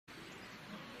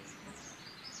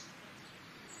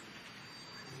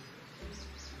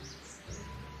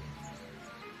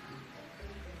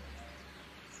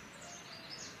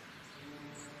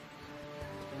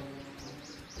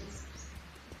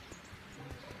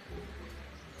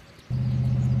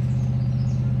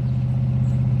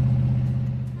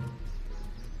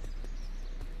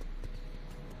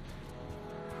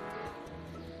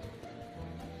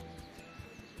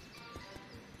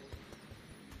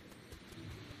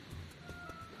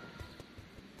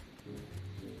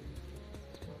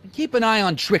Keep an eye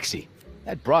on Trixie.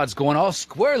 That broad's going all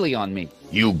squirrely on me.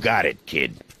 You got it,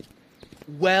 kid.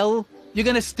 Well, you're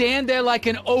gonna stand there like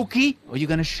an okie, or you're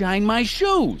gonna shine my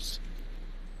shoes?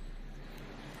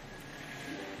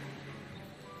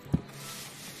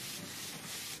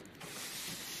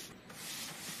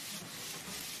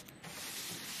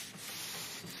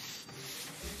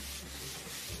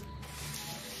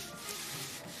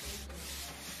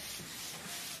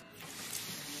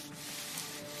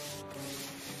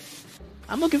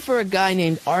 I'm looking for a guy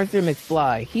named Arthur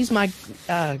McFly. He's my,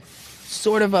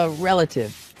 sort of a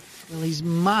relative. Well, he's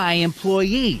my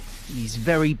employee. He's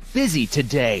very busy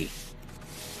today.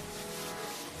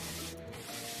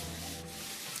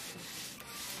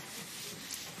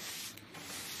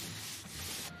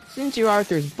 Since you're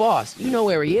Arthur's boss, you know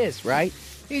where he is, right?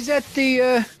 He's at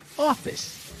the,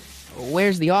 office.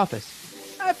 Where's the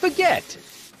office? I forget.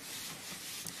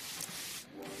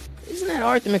 Isn't that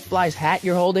Arthur McFly's hat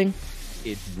you're holding?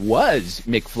 It was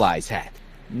McFly's hat.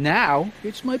 Now,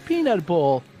 it's my peanut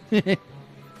ball. Could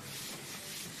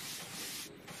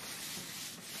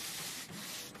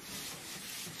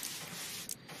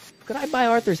I buy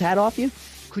Arthur's hat off you?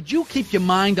 Could you keep your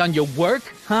mind on your work,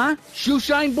 huh?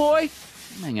 Shoeshine boy?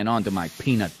 I'm hanging on to my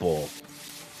peanut ball.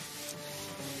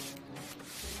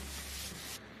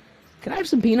 Can I have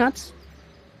some peanuts?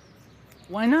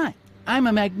 Why not? I'm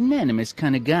a magnanimous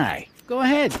kind of guy. Go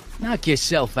ahead, knock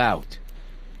yourself out.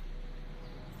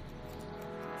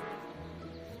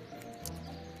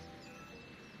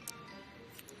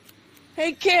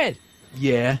 Hey, kid!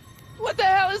 Yeah? What the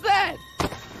hell is that?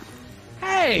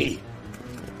 Hey!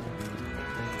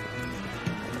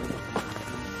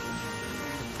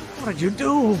 What did you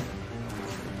do?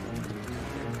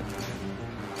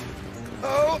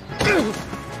 Oh!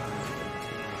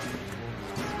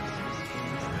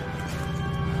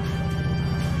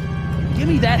 Give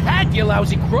me that hat, you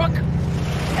lousy crook!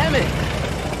 Emmett!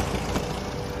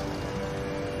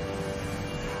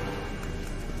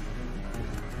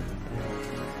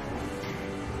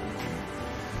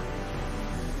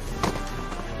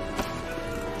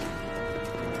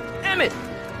 Emmett!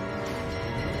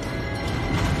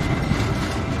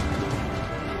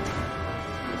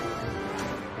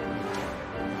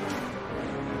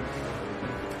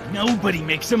 Nobody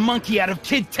makes a monkey out of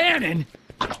Kid Tannen!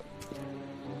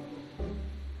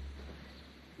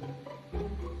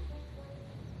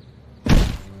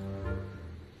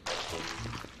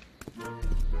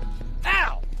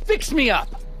 Ow! Fix me up!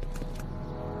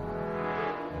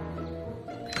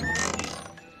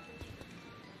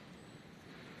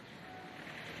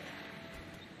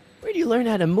 Where do you learn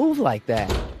how to move like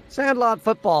that? Sandlot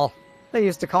football. They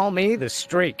used to call me the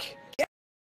Streak.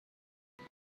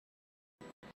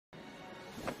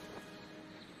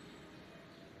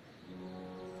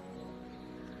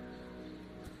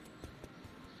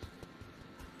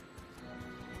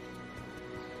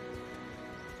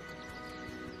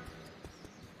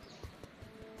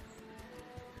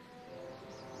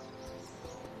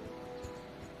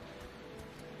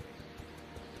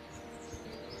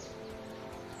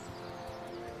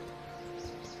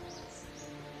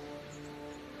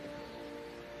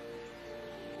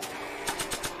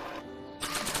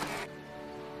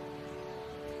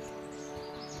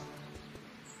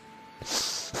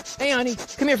 Hey, honey,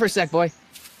 come here for a sec, boy.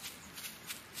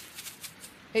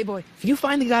 Hey, boy, can you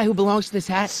find the guy who belongs to this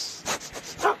hat?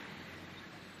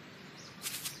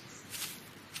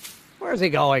 Where's he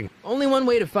going? Only one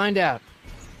way to find out.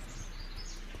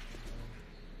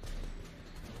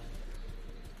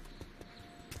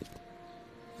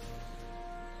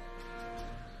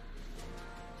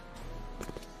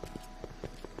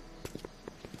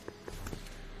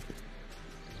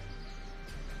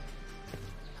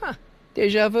 Huh,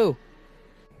 déjà vu.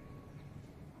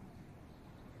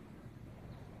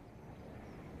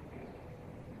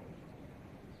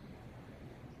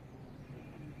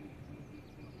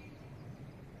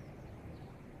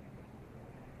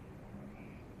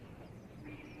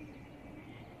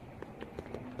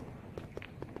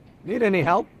 Need any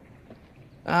help?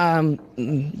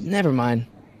 Never mind.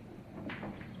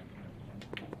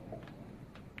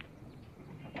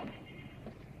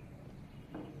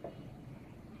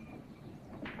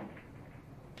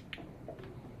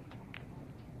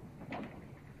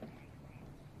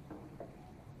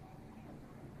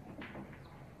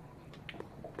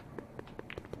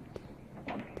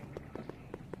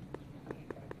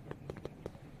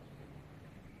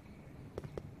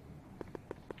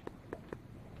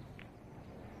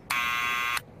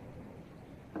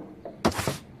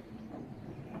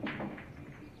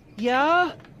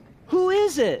 Yeah? Who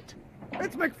is it?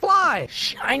 It's McFly!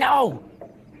 Shh, I know!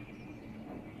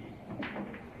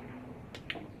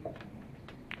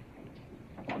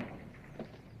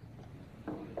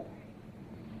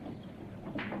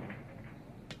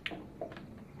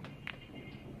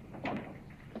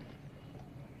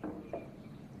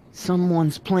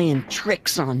 Someone's playing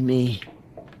tricks on me.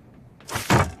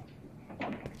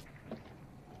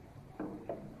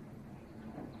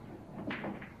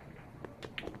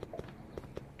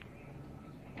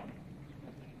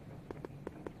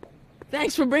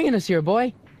 Thanks for bringing us here,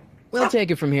 boy. We'll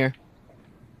take it from here.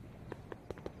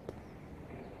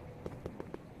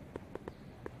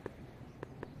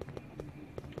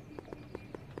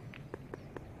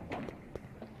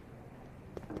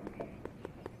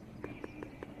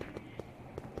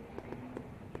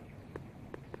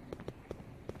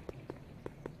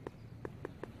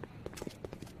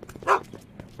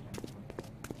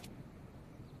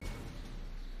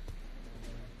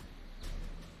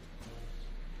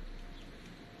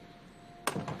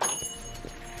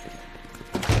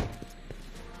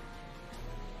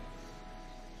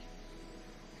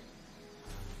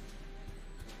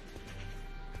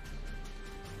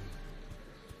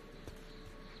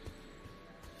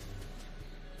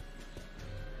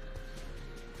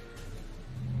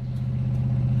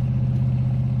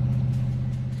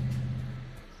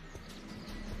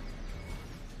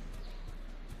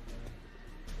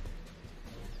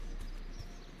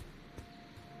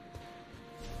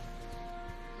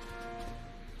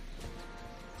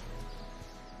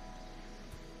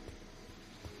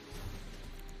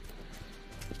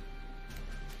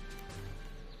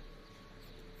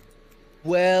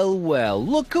 Well, well,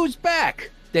 look who's back!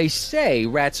 They say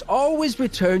rats always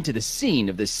return to the scene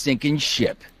of the sinking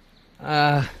ship.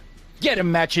 Get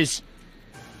 'em, Matches!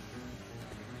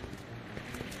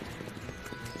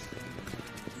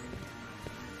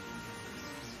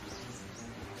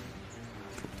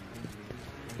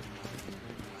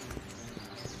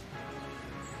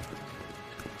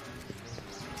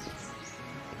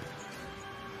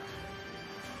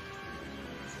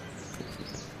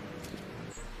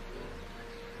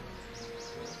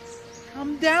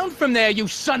 Come down from there, you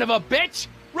son of a bitch!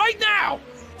 Right now!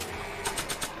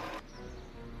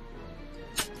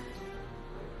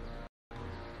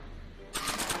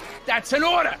 That's an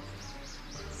order!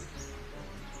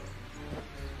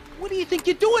 What do you think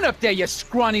you're doing up there, you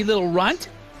scrawny little runt?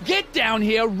 Get down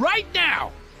here right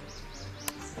now!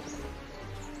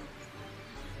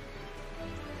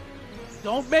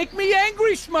 Don't make me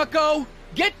angry, schmucko!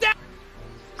 Get down!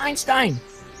 Einstein!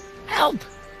 Help!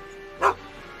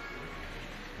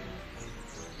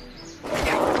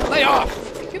 Lay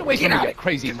off! Get away from me, you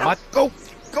crazy mutt! Go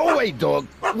away, dog.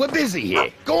 We're busy here.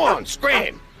 Go on,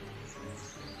 scram.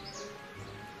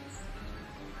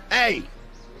 Hey,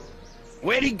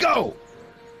 where'd he go?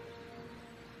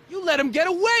 You let him get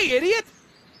away, idiot!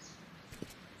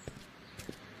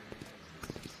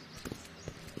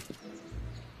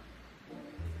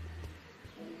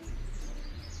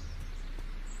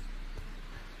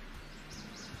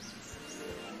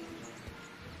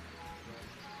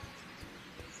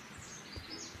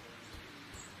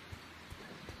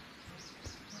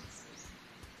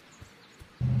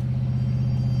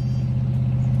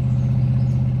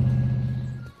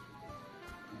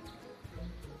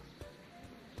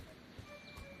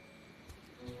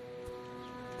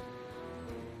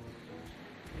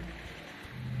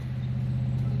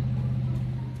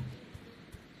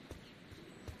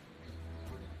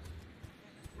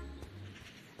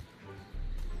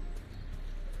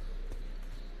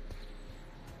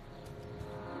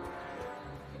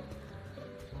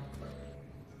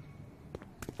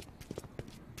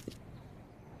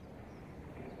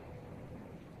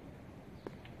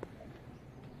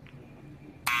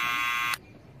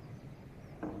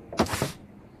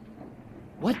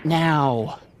 What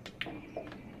now?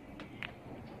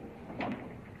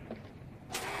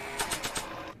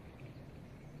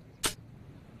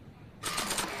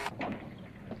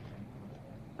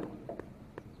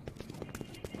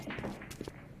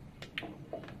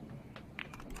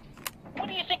 What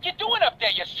do you think you're doing up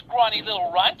there, you scrawny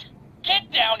little runt?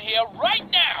 Get down here right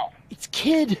now! It's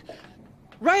Kid!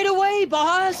 Right away,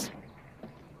 boss!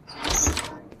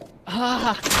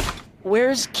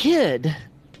 Where's Kid?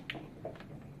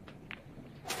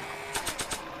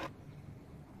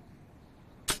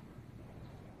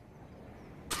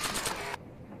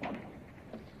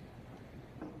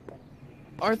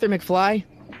 Arthur McFly?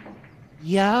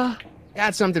 Yeah?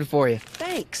 Got something for you.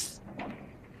 Thanks.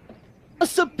 A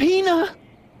subpoena?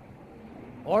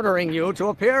 Ordering you to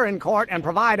appear in court and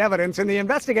provide evidence in the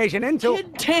investigation into...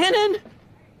 Kid Tannen?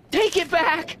 Take it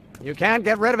back! You can't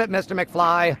get rid of it, Mr.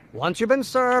 McFly. Once you've been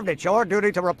served, it's your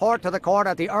duty to report to the court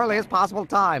at the earliest possible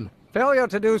time. Failure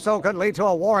to do so could lead to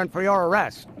a warrant for your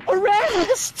arrest.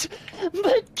 Arrest!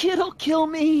 But kid'll kill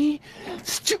me.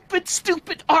 Stupid,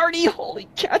 stupid Artie. Holy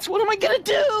cats, what am I gonna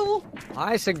do?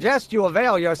 I suggest you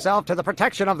avail yourself to the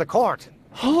protection of the court.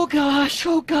 Oh gosh,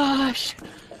 oh gosh.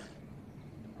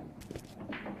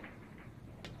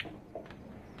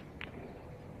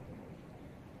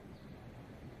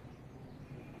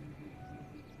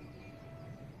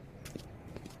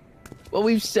 Well,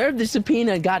 we've served the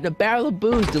subpoena and gotten a barrel of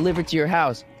booze delivered to your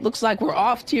house. Looks like we're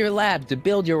off to your lab to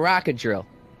build your rocket drill.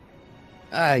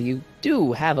 You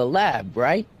do have a lab,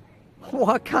 right?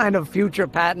 What kind of future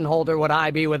patent holder would I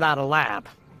be without a lab?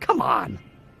 Come on.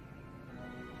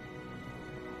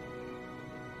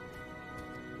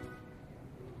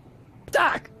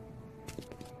 Doc!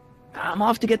 I'm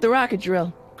off to get the rocket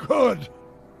drill. Good.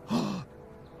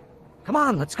 Come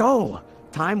on, let's go.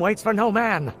 Time waits for no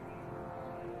man.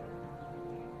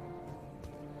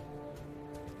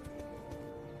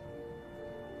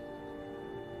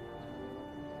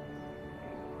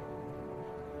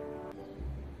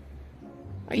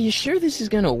 Are you sure this is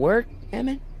gonna work,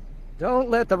 Emmett? Don't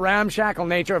let the ramshackle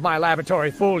nature of my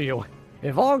laboratory fool you.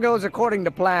 If all goes according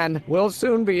to plan, we'll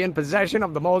soon be in possession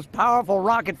of the most powerful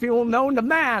rocket fuel known to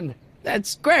man.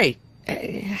 That's great.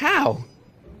 How?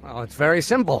 Well, it's very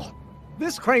simple.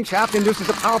 This crankshaft induces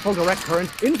a powerful direct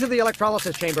current into the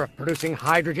electrolysis chamber, producing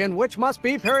hydrogen, which must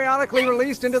be periodically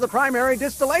released into the primary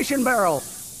distillation barrel.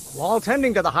 While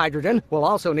tending to the hydrogen, we'll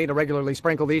also need to regularly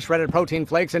sprinkle these shredded protein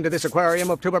flakes into this aquarium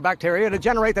of tuber bacteria to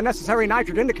generate the necessary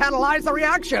nitrogen to catalyze the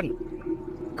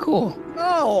reaction. Cool.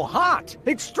 Oh, hot!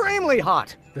 Extremely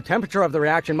hot! The temperature of the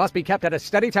reaction must be kept at a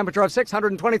steady temperature of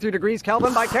 623 degrees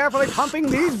Kelvin by carefully pumping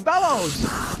these bellows.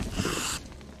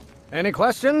 Any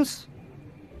questions?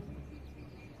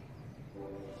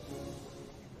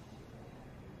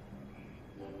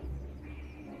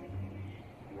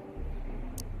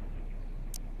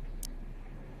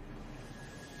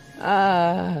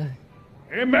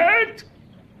 Emmett?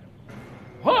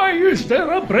 Why is there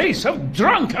a brace of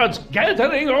drunkards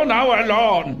gathering on our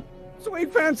lawn?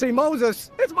 Sweet fancy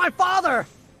Moses, it's my father!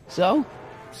 So?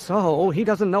 So, he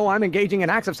doesn't know I'm engaging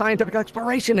in acts of scientific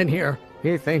exploration in here.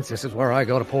 He thinks this is where I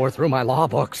go to pour through my law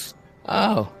books.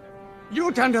 Oh.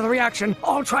 You tend to the reaction.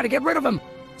 I'll try to get rid of him.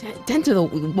 Tend to the...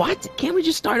 What? Can't we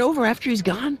just start over after he's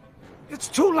gone? It's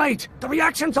too late. The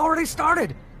reaction's already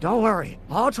started. Don't worry.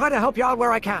 I'll try to help you out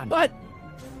where I can. But...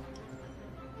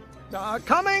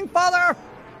 Coming, father!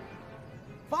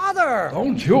 Father!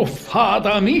 Don't you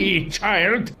father me,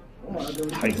 child!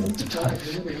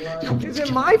 Is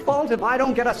it my fault if I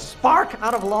don't get a spark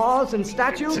out of laws and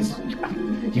statutes?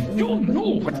 If you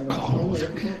know what called,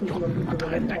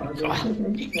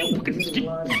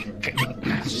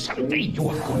 someday you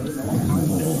are going to...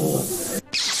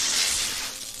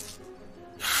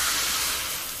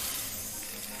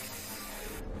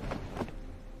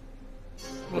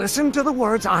 Listen to the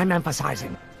words I'm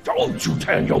emphasizing. Don't you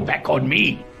turn your back on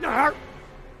me!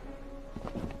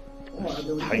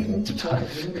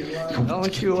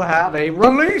 Don't you have a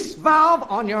release valve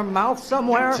on your mouth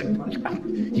somewhere?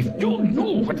 If you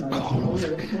know what called,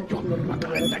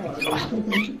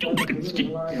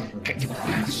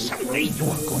 someday you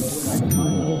are going to...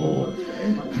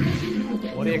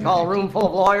 What do you call a room full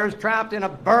of lawyers trapped in a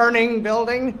burning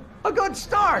building? A good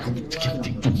start!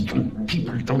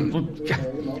 People don't...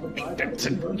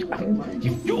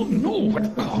 If you know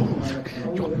what called,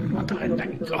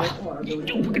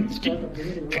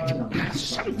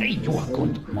 someday you are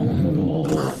going to...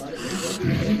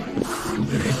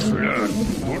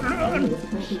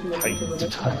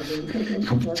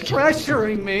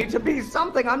 Pressuring me to be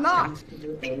something I'm not!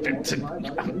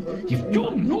 If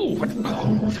you know what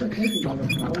called, someday you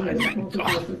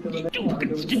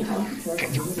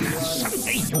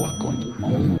are going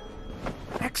to...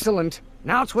 Excellent.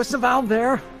 Now twist the valve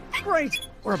there. Great.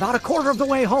 We're about a quarter of the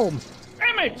way home.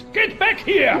 Emmett, get back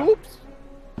here! Oops.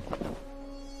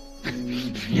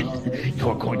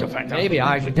 You're going to find out. Maybe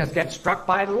I should just get struck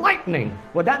by lightning.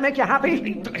 Would that make you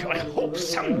happy? I hope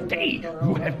someday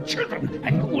you have children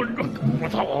and you will look...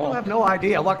 You have no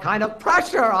idea what kind of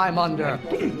pressure I'm under.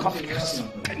 You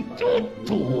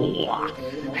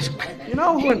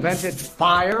know who invented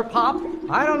fire, Pop?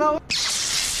 I don't know.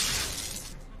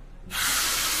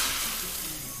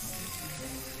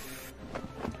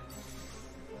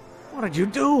 What did you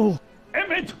do?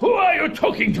 Emmett, who are you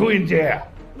talking to in there?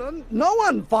 No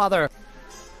one, Father.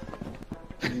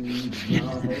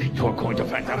 You're going to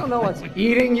find out. I don't know what's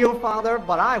eating you, Father,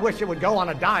 but I wish you would go on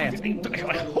a diet.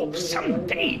 I hope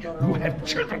someday you have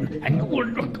children and you will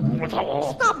look...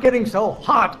 Stop getting so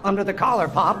hot under the collar,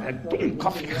 Pop.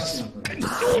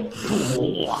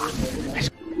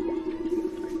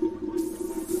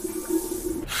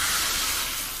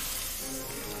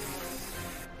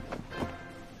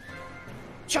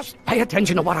 Just pay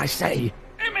attention to what I say.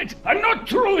 Emmett, I'm not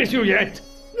through with you yet.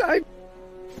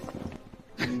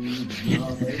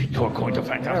 You're going to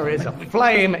find out. There is a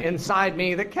flame inside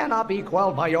me that cannot be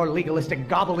quelled by your legalistic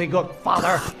gobbledygook,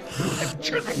 father.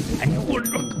 Children, and you will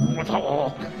look. I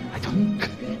don't.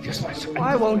 Yes, my son.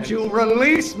 Why won't you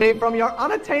release me from your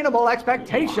unattainable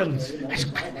expectations?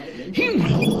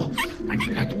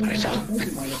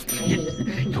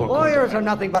 Lawyers are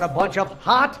nothing but a bunch of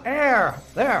hot air.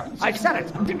 There, I've said it.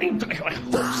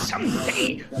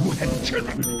 Someday you have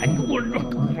children, and you will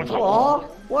look. Law?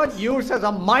 What use has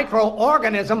a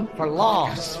microorganism for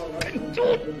laws?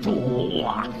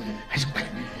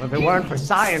 If it weren't for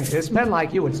scientists, men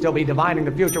like you would still be divining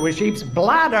the future with sheep's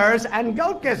bladders and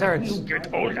goat gizzards.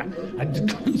 Get older,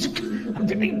 and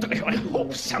I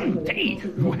hope someday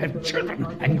you have children,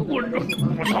 and you will look.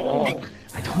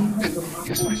 I don't.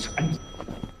 Yes, my son.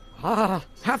 Ah,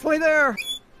 halfway there.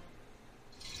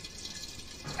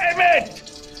 Emmett!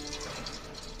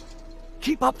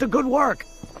 Keep up the good work.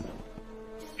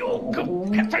 By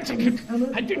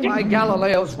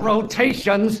Galileo's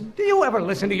rotations, do you ever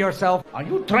listen to yourself? Are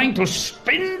you trying to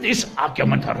spin this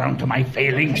argument around to my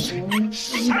failings?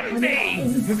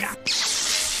 Someday!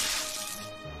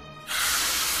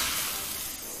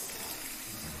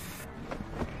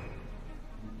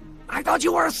 I thought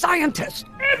you were a scientist.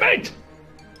 Emmett!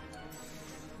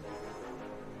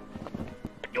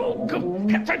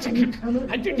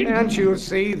 Can't you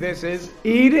see this is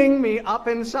eating me up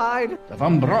inside? The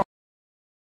Van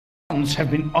Browns have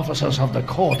been officers of the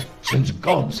court since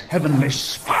God's heavenly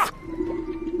spark.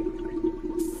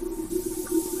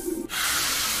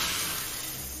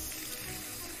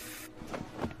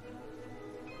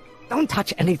 Don't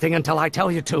touch anything until I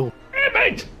tell you to.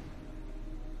 Emmett!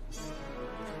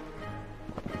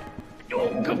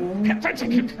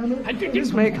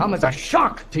 This may come as a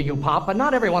shock to you, Pop, but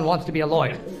not everyone wants to be a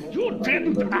lawyer. You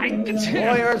didn't.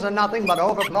 Lawyers are nothing but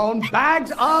overblown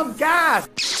bags of gas.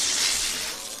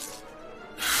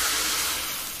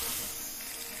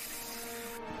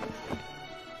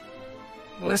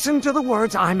 Listen to the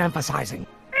words I'm emphasizing.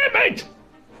 Emmett!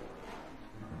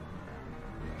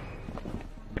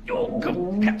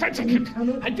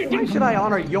 Why should I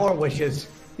honor your wishes?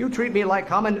 You treat me like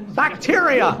common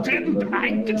bacteria.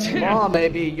 Law may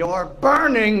be your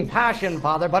burning passion,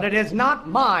 Father, but it is not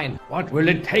mine. What will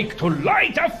it take to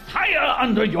light a fire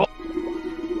under your...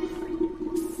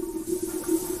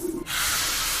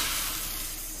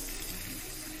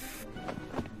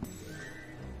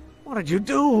 What did you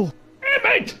do?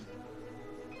 Emmett!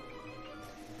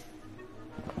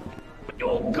 You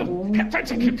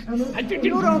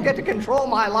don't get to control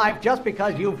my life just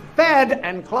because you fed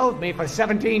and clothed me for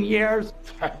 17 years.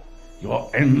 Your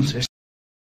ancestors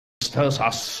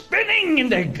are spinning in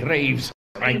their graves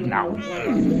right now.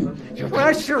 You're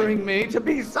pressuring me to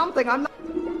be something I'm not.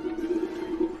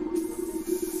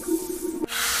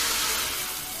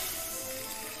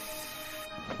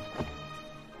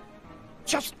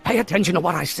 Just pay attention to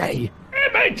what I say.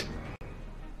 Emmett!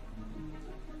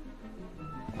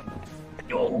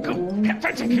 I'm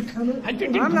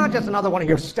not just another one of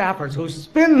your staffers who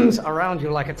spins around you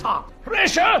like a top.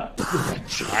 Pressure!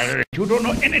 Child, you don't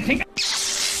know anything.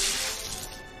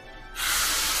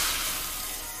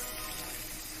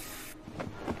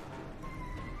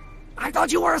 I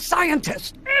thought you were a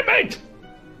scientist. Emmett!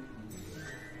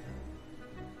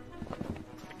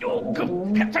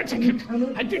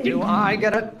 Do I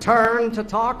get a turn to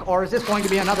talk, or is this going to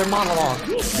be another monologue?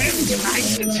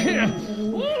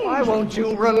 Why won't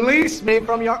you release me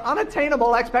from your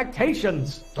unattainable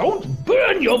expectations? Don't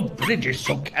burn your bridges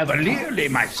so cavalierly,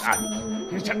 my son.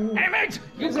 Emmett!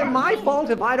 Is it my fault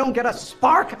if I don't get a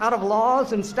spark out of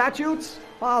laws and statutes?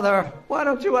 Father, why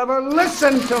don't you ever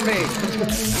listen to me?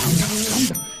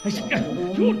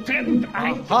 The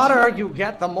hotter you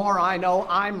get, the more I know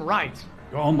I'm right.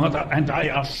 Your mother and I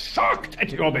are shocked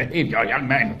at your behavior, young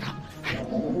man.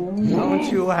 Don't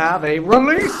you have a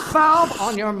release valve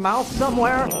on your mouth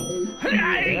somewhere?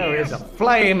 There is a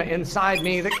flame inside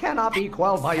me that cannot be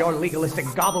quelled by your legalistic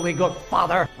gobbledygook,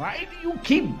 Father. Why do you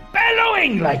keep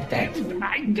bellowing like that? You're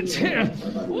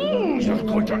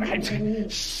going to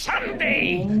hurt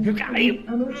someday. You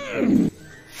guys.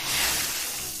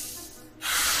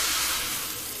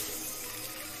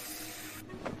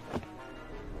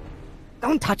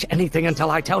 Don't touch anything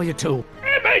until I tell you to.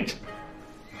 Emmett!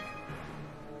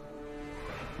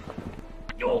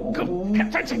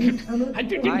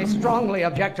 I strongly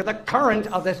object to the current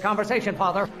of this conversation,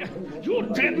 Father. You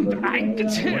didn't.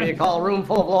 What do you call a room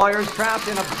full of lawyers trapped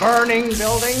in a burning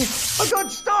building? A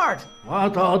good start.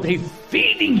 What are they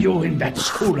feeding you in that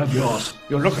school of yours?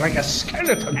 You look like a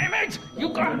skeleton. Emmett, you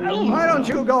got Why don't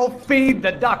you go feed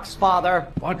the ducks, Father?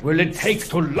 What will it take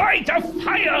to light a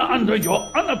fire under your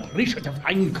unappreciative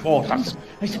hindquarters?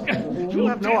 You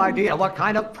have no idea what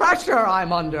kind of pressure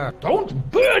I'm under.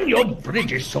 Don't burn your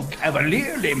bridges so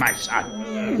cavalierly, my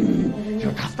son.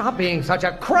 Stop being such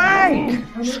a crank!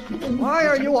 Why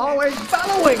are you always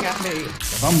bellowing at me?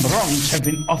 The Von Brauns have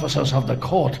been officers of the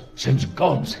court since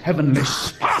God's heavenly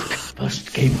spark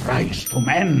first gave rise to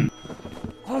man.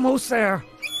 Almost there.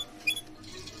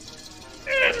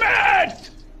 Emmett!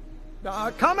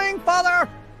 Coming, Father!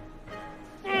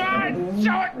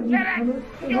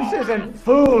 This isn't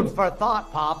food for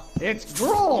thought, Pop. It's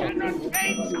drool.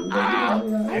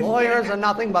 Lawyers are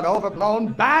nothing but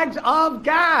overblown bags of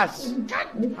gas.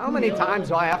 How many times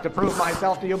do I have to prove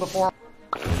myself to you before?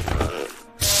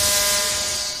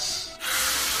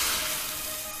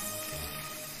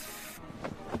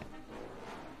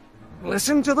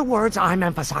 Listen to the words I'm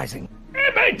emphasizing.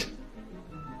 Emmett!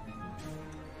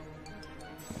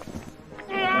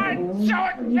 I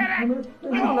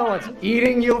don't know what's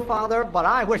eating you, Father, but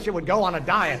I wish you would go on a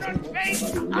diet.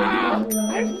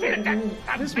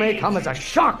 This may come as a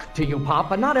shock to you, Pop,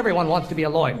 but not everyone wants to be a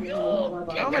lawyer.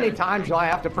 How many times do I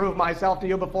have to prove myself to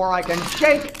you before I can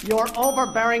shake your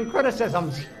overbearing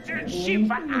criticisms? You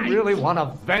really want to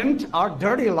vent our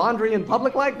dirty laundry in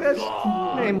public like this?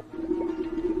 Name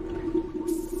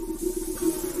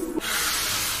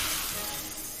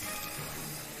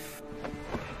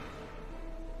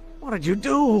What did you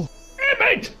do?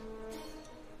 Emmett!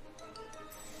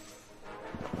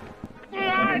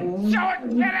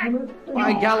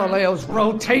 By Galileo's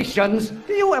rotations,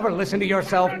 do you ever listen to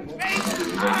yourself?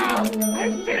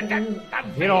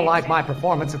 If you don't like my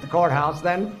performance at the courthouse,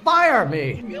 then fire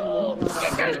me.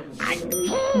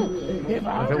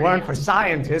 If it weren't for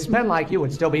scientists, men like you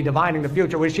would still be divining the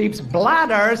future with sheep's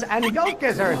bladders and goat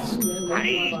gizzards.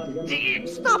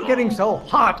 Stop getting so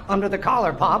hot under the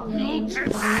collar, Pop.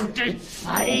 Can't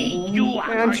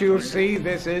you see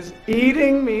this is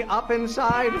eating me up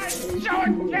inside?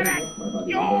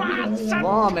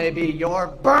 Law may be your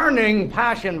burning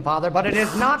passion, Father, but it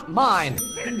is not mine.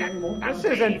 This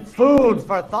isn't food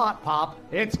for thought, Pop.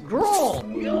 It's gruel.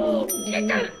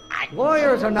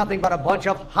 Lawyers are nothing but a bunch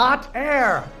of hot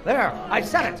air. There, I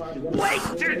said it.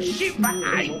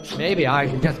 Maybe I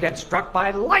should just get struck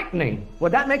by lightning.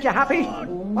 Would that make you happy?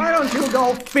 Why don't you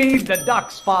go feed the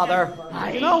ducks, Father?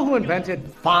 You know who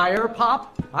invented fire,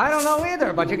 Pop? I don't know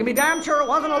either, but you can be damn sure it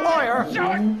wasn't a lawyer.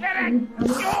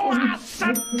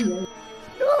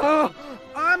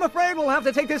 I'm afraid we'll have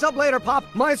to take this up later, Pop.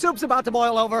 My soup's about to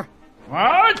boil over.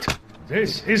 What?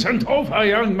 This isn't over,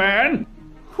 young man.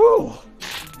 Whew.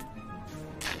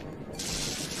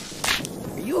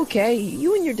 Are you okay?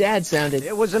 You and your dad sounded...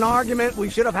 It was an argument we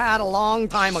should have had a long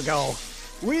time ago.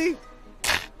 We...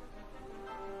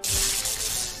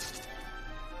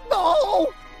 No!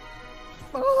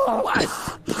 Oh. What?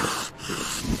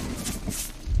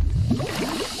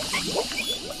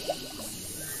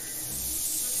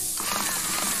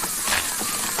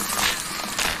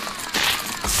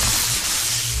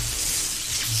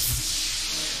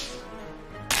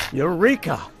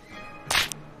 Eureka!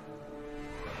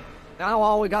 Now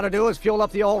all we gotta do is fuel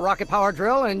up the old rocket power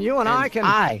drill and you and I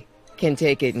can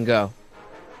take it and go.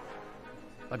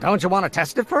 But don't you want to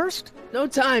test it first? No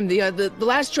time. The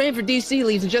last train for DC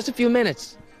leaves in just a few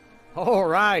minutes. All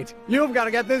right. You've got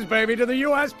to get this baby to the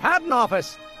U.S. Patent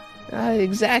Office.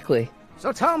 Exactly.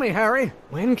 So tell me, Harry,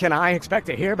 when can I expect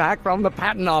to hear back from the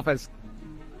Patent Office?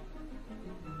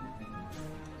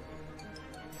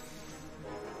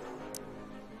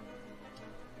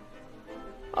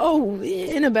 Oh,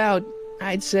 in about,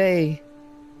 I'd say...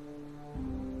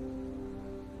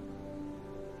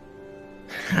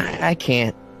 I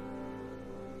can't.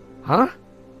 Huh?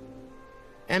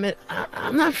 Emmett,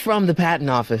 I'm not from the patent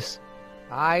office.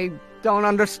 I don't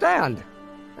understand.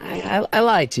 I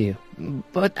lied to you,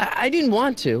 but I didn't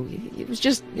want to. It was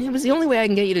the only way I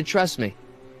can get you to trust me.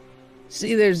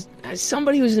 See, there's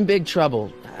somebody who's in big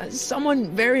trouble. Someone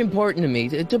very important to me,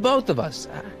 to both of us.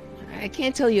 I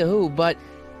can't tell you who, but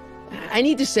I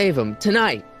need to save him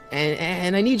tonight,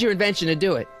 and I need your invention to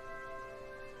do it.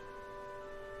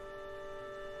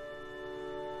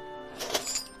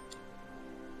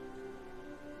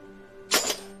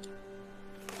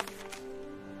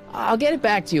 I'll get it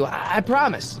back to you, I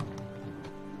promise.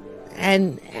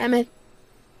 And, Emmett,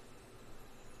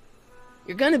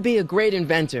 you're gonna be a great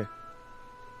inventor.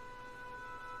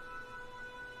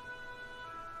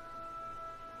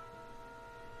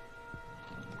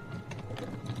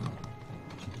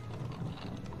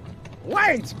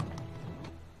 Wait!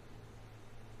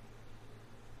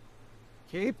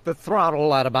 Keep the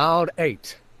throttle at about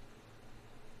 8.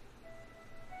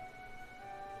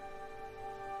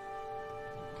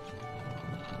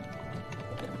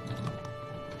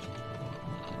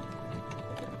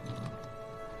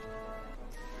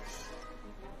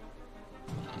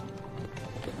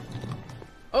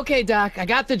 Okay, Doc, I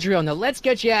got the drill. Now let's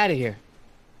get you out of here.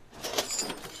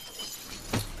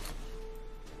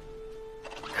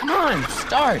 Come on,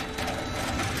 start.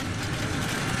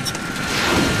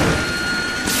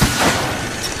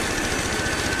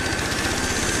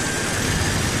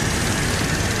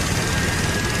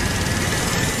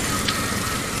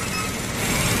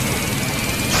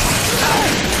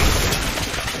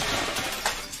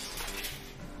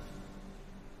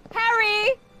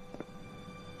 Harry!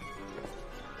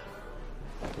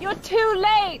 You're too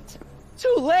late!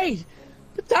 Too late!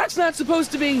 But Doc's not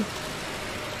supposed to be...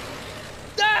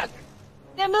 Doc!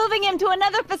 They're moving him to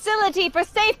another facility for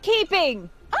safekeeping!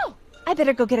 Oh, I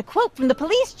better go get a quote from the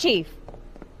police chief.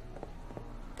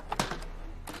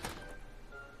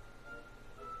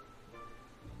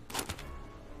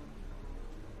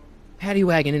 Paddy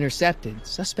wagon intercepted,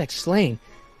 suspect slain,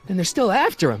 and they're still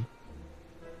after him.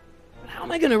 How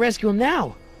am I gonna rescue him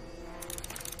now?